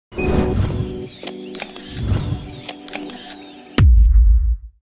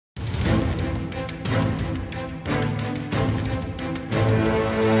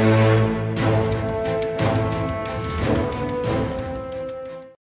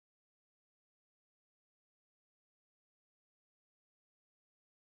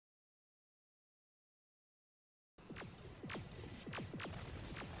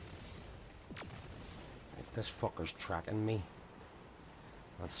This fucker's tracking me.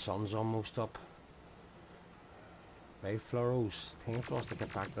 The sun's almost up. Right, Floros. Time for us to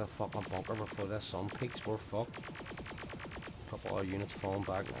get back to the fucking bunker before the sun peaks. We're fucked. Couple of units falling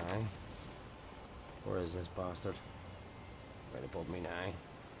back now. Where is this bastard? Right above me now.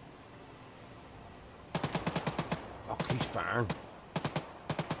 Fuck, he's firing.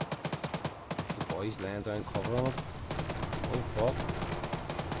 The boys laying down cover on it. Oh fuck.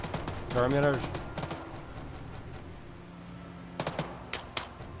 Terminators.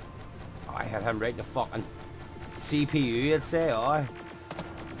 Oh, I had him right in the fucking CPU, I'd say. Oh,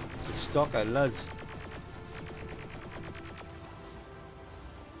 it's stuck out, lads.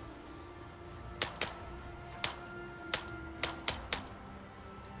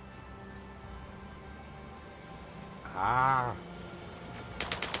 Ah.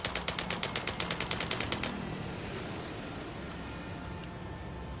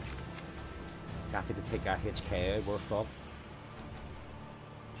 Happy to take our HK out, we're fucked.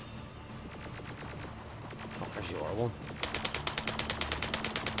 Fucker's your one.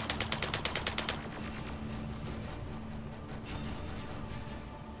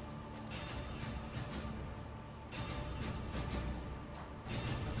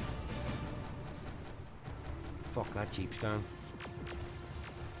 Fuck, that jeep's gone.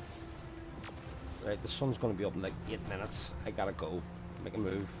 Right, the sun's gonna be up in like 8 minutes. I gotta go. Make a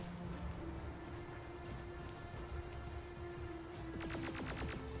move.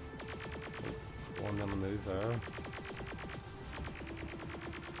 One on the move there.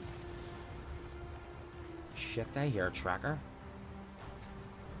 Shit, I hear a tracker.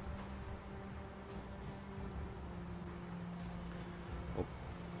 Oh.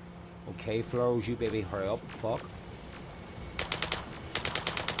 Okay, Floros, you baby, hurry up. Fuck.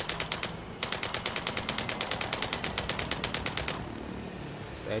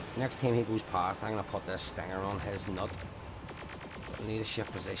 Right, next time he goes past, I'm gonna put this stinger on his nut. I need to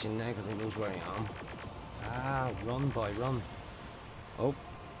shift position now because he knows where I am. Ah, run, boy, run. Oh,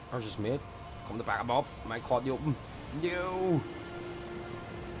 there's his mate. Come to back him up. Might caught you open. No!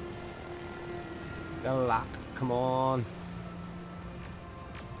 Get a lock. Come on.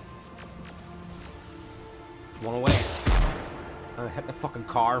 There's one away. And I hit the fucking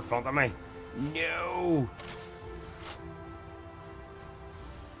car in front of me. No!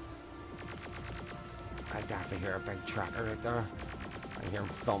 I definitely hear a big tracker right there. I hear him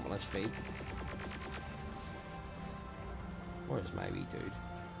thumping his feet. Where's my wee dude?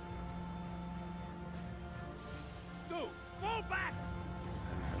 Dude, fall back!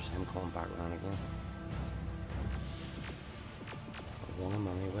 There's him coming back around again. I want him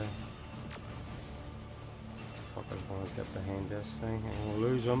anyway. Fuckers want to get behind this thing. I'm gonna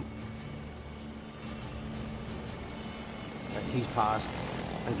lose him. Right, he's passed.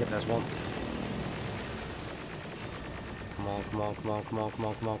 And get this one. Come on, come on, come on, come on, come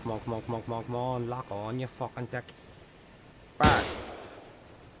on, come on, come on, come on, come on, come on, come on, lock on, you fucking dick. Fire!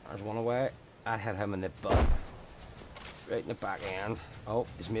 There's one away. I hit him in the butt. Right in the back end. Oh,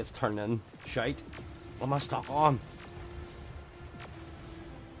 his mate's turning in. Shite. What am I stuck on?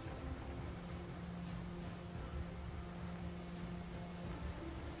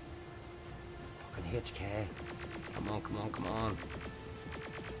 Fucking HK. Come on, come on, come on.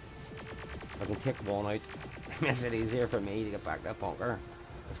 If I can take one out, it makes it easier for me to get back that bunker.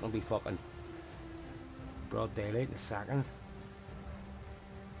 It's gonna be fucking broad daylight in a second.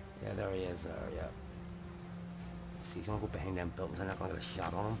 Yeah, there he is there, yeah. See, he's gonna go behind them buildings. I'm not gonna get a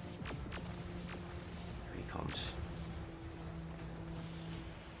shot on him. Here he comes.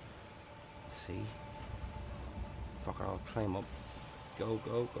 See? Fucker, I'll climb up. Go,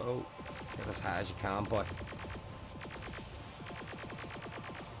 go, go. Get as high as you can, boy.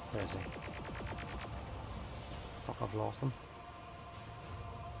 Where is he? Fuck, I've lost him.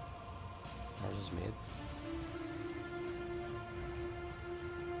 Where's his mate?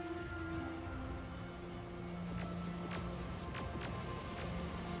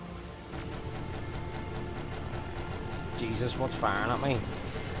 Jesus, what's firing at me?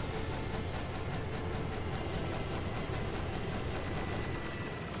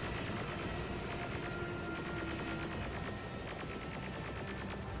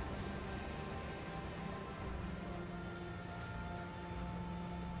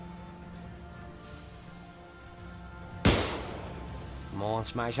 Come on,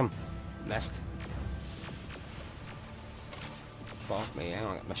 smash him. Missed. Fuck me, I'm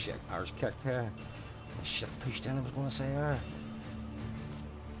gonna get my shit arse kicked here. My shit pushed in, I was gonna say there.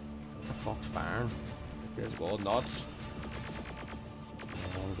 What the fuck's firing? This go nuts.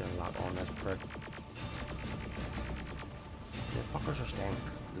 I'm getting a lot on this prick. The fuckers are staying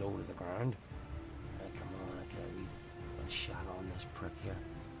low to the ground. Right, come on. shot on this prick here.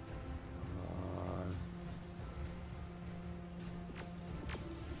 Come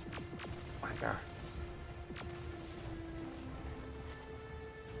on. Wanker.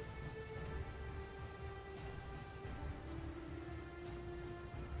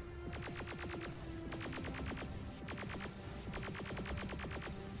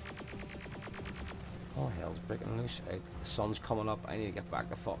 All hell's breaking loose. The sun's coming up. I need to get back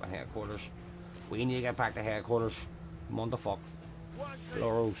to fucking headquarters. We need to get back to headquarters. What the fuck?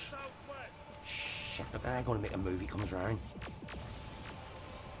 Floros. Shit, look, I'm gonna make a movie comes around.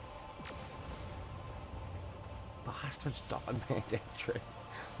 Bastards ducking me dead tree.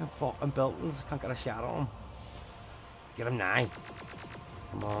 The fucking buildings. Can't get a shot on him. Get him now.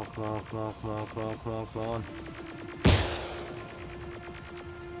 Come on, come on, come on, come on, come on, come on, come on.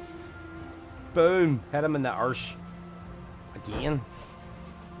 Boom! Hit him in the arse. Again.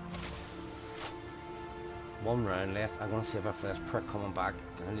 One round left. I'm gonna save it for this prick coming back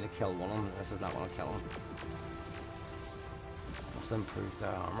because I need to kill one of them. This is not gonna kill him. Must improve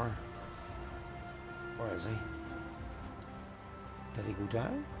their armor. Where is he? Did he go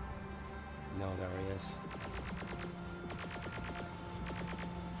down? No, there he is.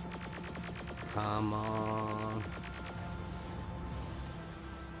 Come on.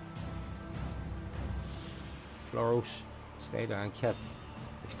 Floros, stay down, kid.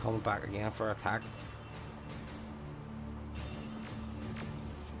 He's coming back again for attack.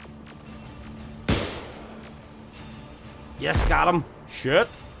 Yes, got him. Shit.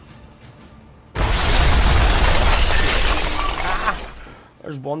 Ah,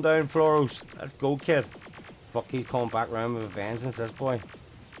 there's one down, Floros. Let's go, kid. Fuck, he's coming back around with a vengeance, this boy.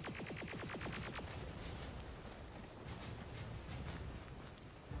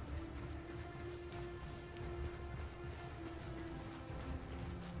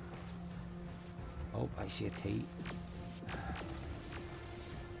 Oh, I see a T.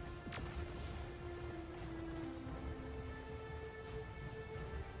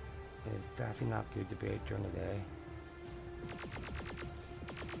 It's definitely not good to be out during the day.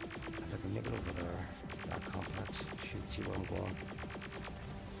 If I can make it over there, that complex, should see where I'm going.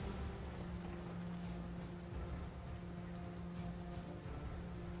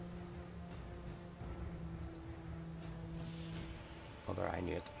 Oh, there, I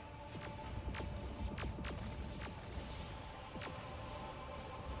knew it.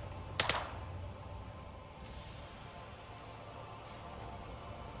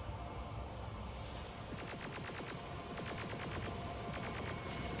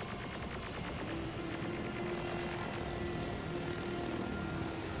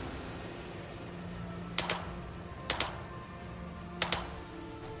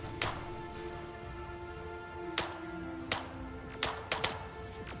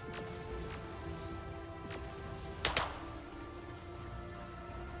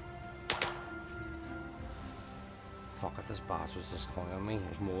 Fuck it, this boss was just calling on me.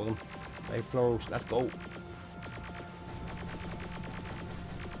 There's more of them. Hey, Floros, let's go.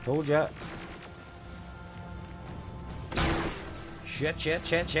 Told ya. Shit, shit,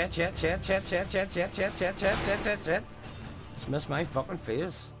 shit, shit, shit, shit, shit, shit, shit, shit, shit, shit, shit, shit, shit, shit. Just missed my fucking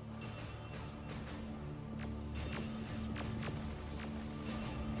face.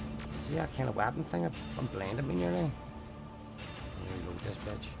 See that kind of weapon thing? I'm blinded me nearly. Reload this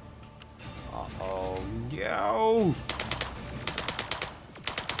bitch. Uh-oh, no!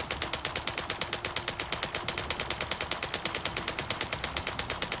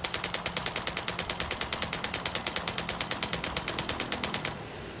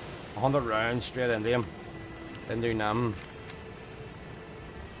 $100 rounds straight into him. Didn't do nothing.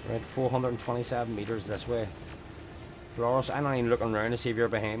 We're at 427 meters this way. Floros, I'm not even looking around to see if you're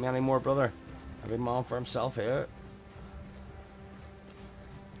behind me anymore, brother. I've been man for himself here.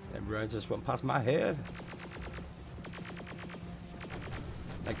 Them rounds just went past my head.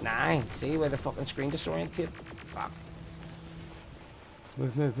 Like, nah, see where the fucking screen disoriented? Fuck.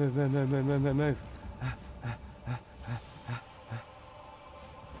 Move, move, move, move, move, move, move, move, move.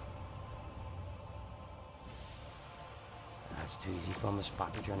 That's too easy for him to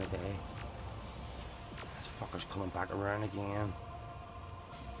spot me during the day. This fucker's coming back around again.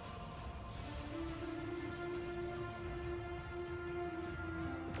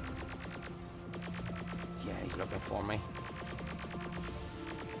 Yeah, he's looking for me.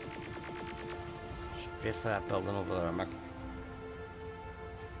 Straight for that building over there, Mick.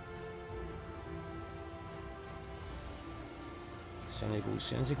 As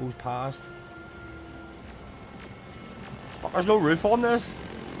soon as he goes past. Fuck, there's no roof on this.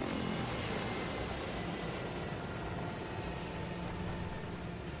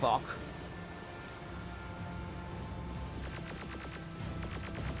 Fuck.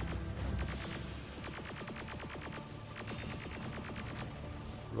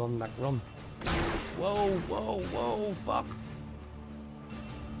 Run, Mick, run. Whoa, whoa, whoa, fuck.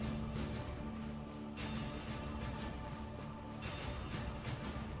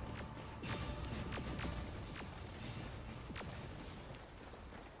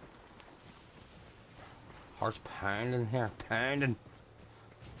 Heart's pounding here, pounding.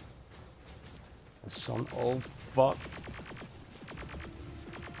 The sun, oh fuck.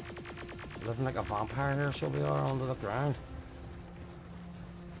 Living like a vampire here, so we are under the ground.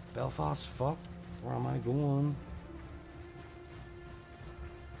 Belfast, fuck. Where am I going?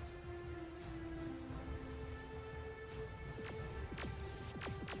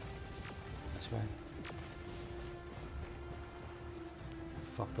 This way.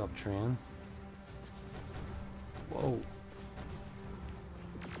 Fucked up train. Whoa.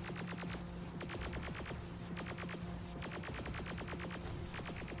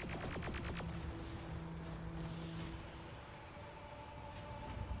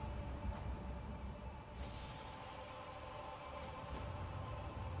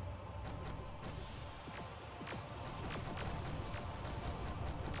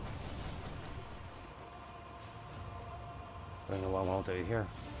 I don't know what I want to do here.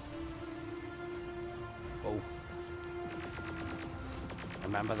 Oh.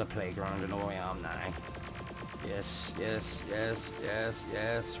 Remember the playground, I know where I am now. Yes, yes, yes, yes,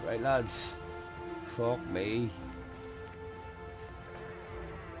 yes. Right, lads. Fuck me.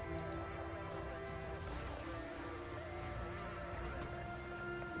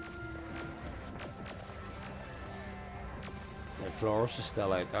 The Flores is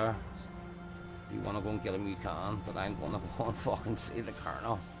still out there. If you want to go and get him, you can, but I'm going to go and fucking see the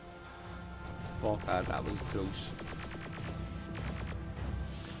Colonel. Fuck that, that was close.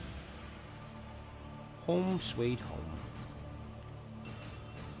 Home sweet home.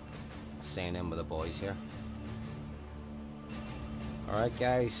 Staying in with the boys here. Alright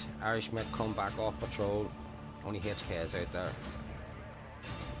guys, Irish MICK come back off patrol. Only HK's out there.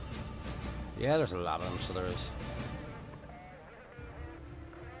 Yeah, there's a lot of them, so there is.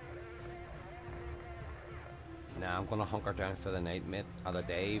 Now I'm gonna hunker down for the night, mate, or the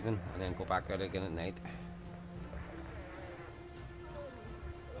day even, and then go back out again at night.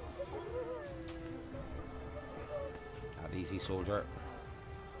 Have easy, soldier.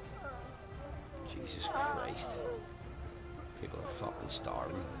 Jesus Christ. People are fucking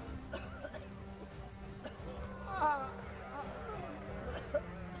starving.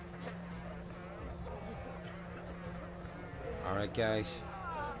 Alright guys.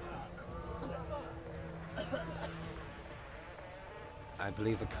 I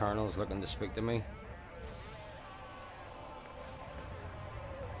believe the Colonel's looking to speak to me.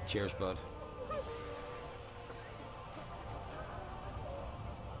 Cheers, bud.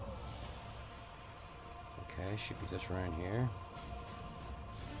 Okay, should be just around here.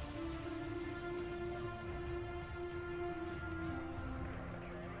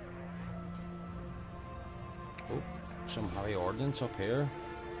 Oh, some heavy ordnance up here.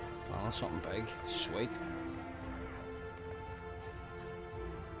 Oh, something big. Sweet.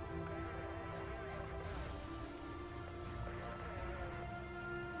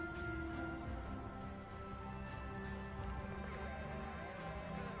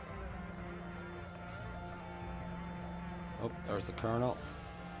 Oh, there's the Colonel.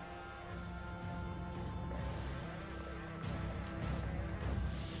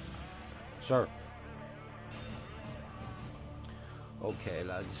 Sir. Okay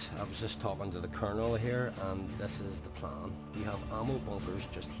lads, I was just talking to the Colonel here, and this is the plan. We have ammo bunkers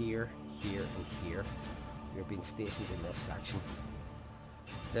just here, here and here. We're being stationed in this section.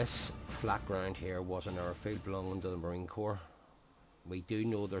 This flat ground here was an airfield belonging to the Marine Corps. We do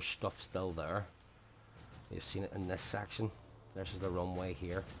know there's stuff still there. You've seen it in this section. This is the runway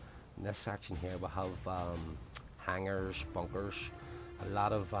here. In this section here we have hangars, bunkers, a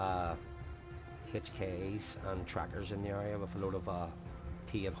lot of HKs and trackers in the area with a load of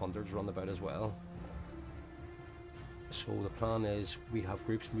T-800s run about as well. So the plan is we have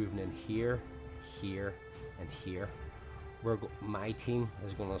groups moving in here, here and here. My team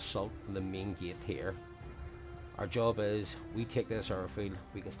is going to assault the main gate here. Our job is, we take this airfield,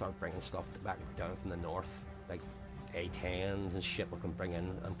 we can start bringing stuff back down from the north, like A-10s and shit we can bring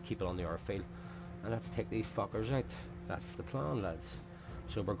in and keep it on the airfield. And let's take these fuckers out. That's the plan, lads.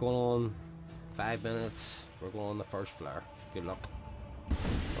 So we're going on 5 minutes, we're going on the first flare. Good luck.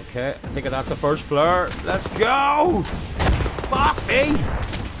 Okay, I think that's the first flare. Let's go! Fuck me!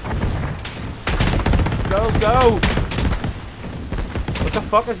 Go, go! What the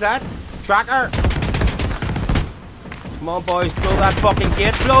fuck is that? Tracker! Come on boys, blow that fucking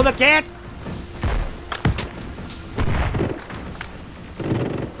gate, blow the gate!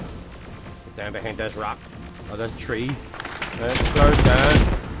 down behind this rock. Or this tree. Right, the floor's down.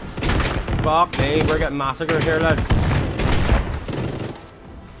 Fuck me, we're getting massacred here, lads.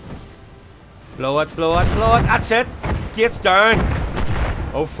 Blow it, blow it, blow it. That's it. Gates down.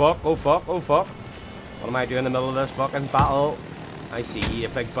 Oh fuck, oh fuck, oh fuck. What am I doing in the middle of this fucking battle? I see you,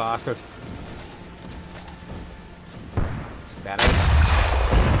 big bastard. Steady.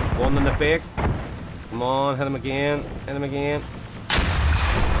 One in the big. Come on, hit him again. Hit him again.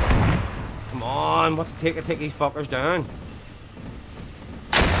 Come on, what's it take to take these fuckers down?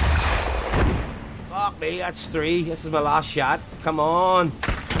 Fuck me, that's 3. This is my last shot. Come on.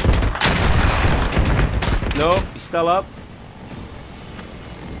 Nope, he's still up.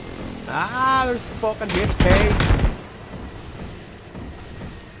 Ah, there's fucking HKs.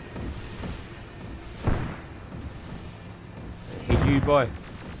 I hate you, boy.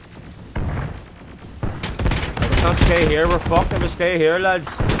 We can't stay here, we're fucked if we stay here,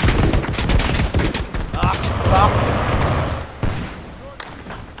 lads. Ah, fuck.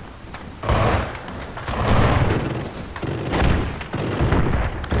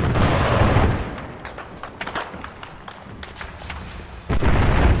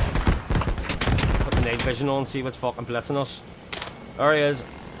 Vision on, see what's fucking blitzing us. There he is.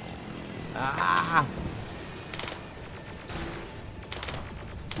 Ah!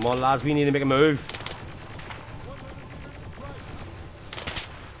 Come on, lads, we need to make a move.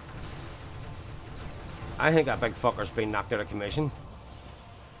 I think that big fucker's been knocked out of commission.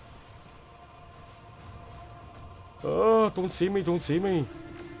 Oh, don't see me, don't see me.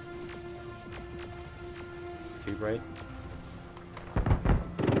 Too bright.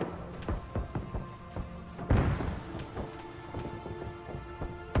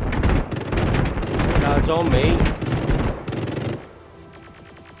 It's on me.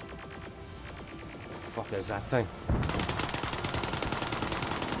 Fuck is that thing?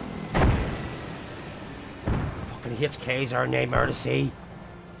 Fucking HKs are a nightmare to see.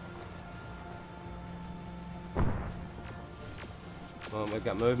 Well, we've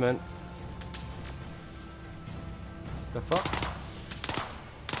got movement. The fuck?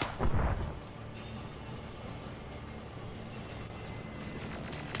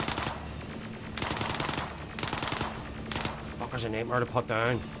 There's a nightmare to put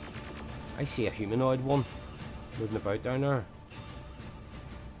down. I see a humanoid one moving about down there.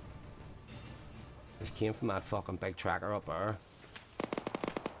 This came from that fucking big tracker up there.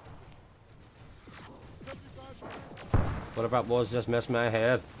 Whatever it was just missed my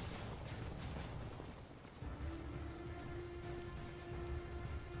head.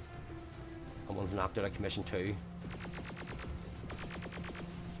 That one's knocked out of commission too.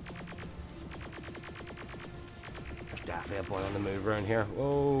 Definitely a boy on the move around here.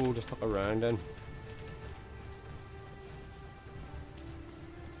 Whoa, just look around then.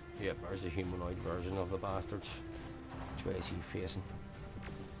 Yep, there's a humanoid version of the bastards. Which way is he facing?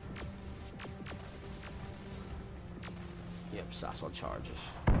 Yep, Saswell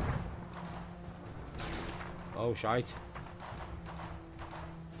charges. Oh, shite.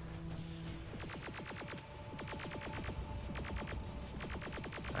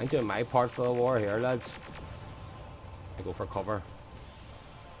 I ain't doing my part for the war here, lads. I go for cover.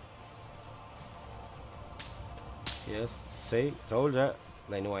 Yes, see, told ya.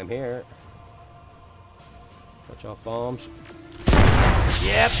 They know I'm here. Touch off bombs.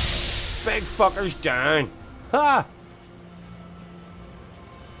 Yep, big fuckers down. Ha!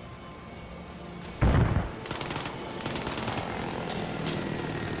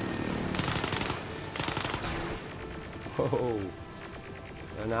 Oh,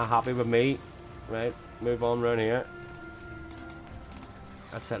 they're not happy with me. Right, move on around here.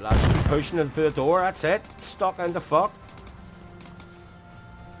 That's it, lads. Keep pushing it through the door. That's it. Stuck in the fuck.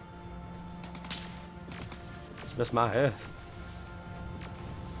 Just missed my head.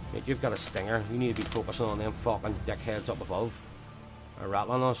 Mate, you've got a stinger. You need to be focusing on them fucking dickheads up above. They're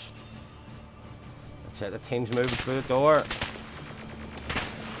rattling us. That's it. The team's moving through the door.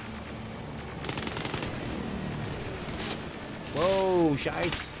 Whoa,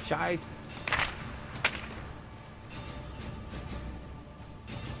 shite. Shite.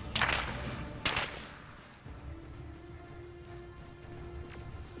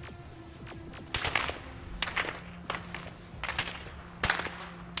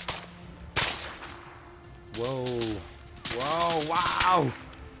 Whoa. Whoa, wow.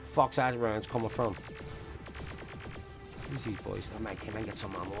 Fuck's that round's coming from? Who's these boys? I might come and get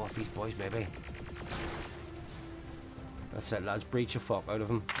some ammo off these boys, maybe. That's it, lads. Breach the fuck out of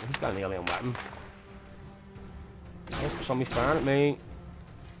him. He's got an alien weapon. Oh, somebody firing at me.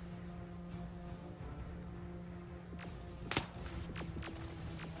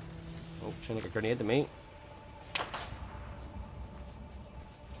 Sound like a grenade to me.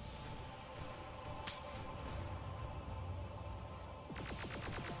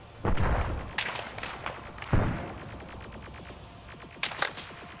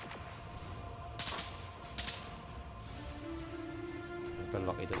 I've been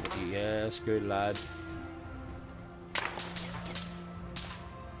lucky to look at you. Yes, good lad.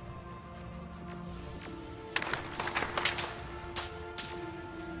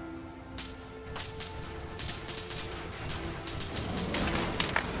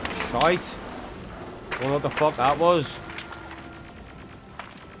 Shite. Don't know what the fuck that was.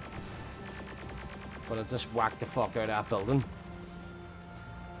 But it just whacked the fuck out of that building.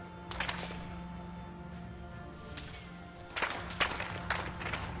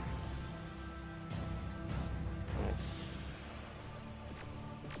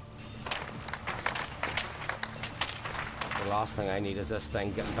 The last thing I need is this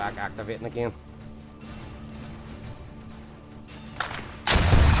thing getting back activating again.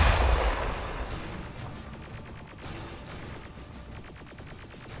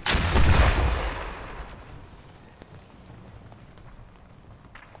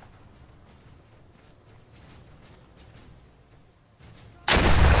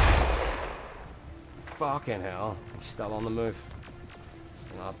 Fucking hell, he's still on the move.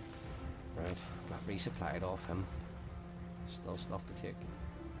 Not right, got resupplied off him. Still stuff to take.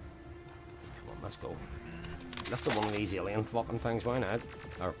 Come on, let's go. Lift one of these alien fucking things, why not?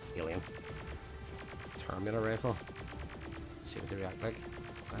 Or alien. Terminator rifle. See what they react like.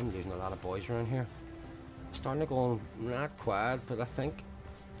 I'm losing a lot of boys around here. Starting to go not quad, but I think,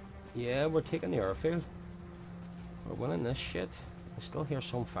 yeah, we're taking the airfield. We're winning this shit. I still hear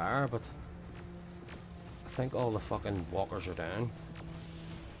some fire, but I think all the fucking walkers are down.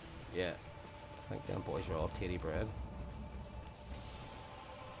 Yeah, I think them boys are all titty bread.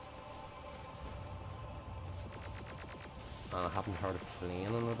 And I haven't heard a plane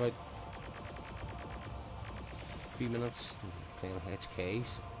in about a few minutes. Playing HKs.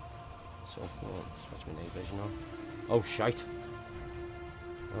 So, oh, switch my night vision on. Oh, shite.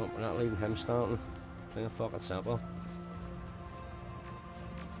 Oh, we're not leaving him starting. Playing fucking simple.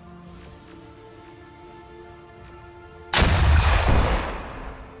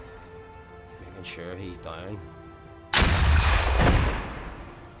 Making sure he's down.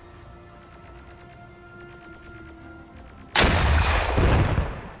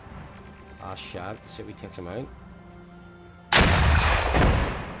 Ah, shit. See if he takes him out.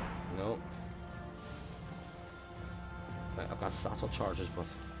 No. Right, I've got satchel charges, but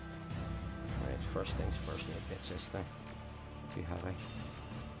right, first things first, need to ditch this thing. Too heavy.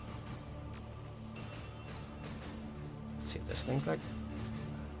 Let's see what this thing's like.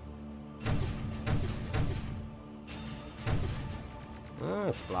 Ah,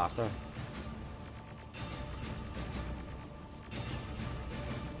 it's a blaster.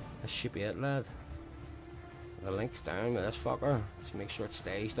 This should be it, lad. The link's down with this fucker, so make sure it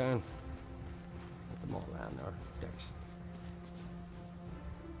stays down. Let them all land there, dicks.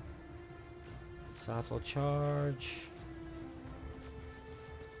 Satchel charge.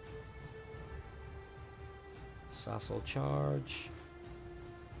 Satchel charge.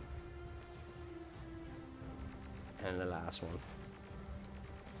 And the last one.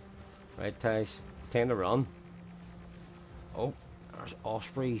 Right, guys, time to run. Oh, there's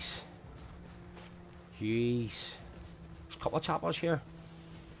Ospreys. Hueys. There's a couple of choppers here.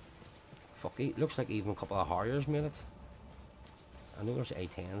 Fuck it, looks like even a couple of Harriers made it. I know there's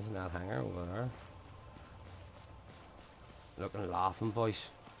A10s in that hangar over there. Looking laughing, boys.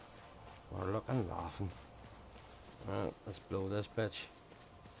 We're looking laughing. Alright, let's blow this bitch.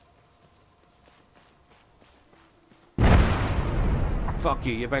 Fuck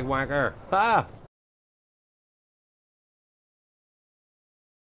you, you big wanker. Ah!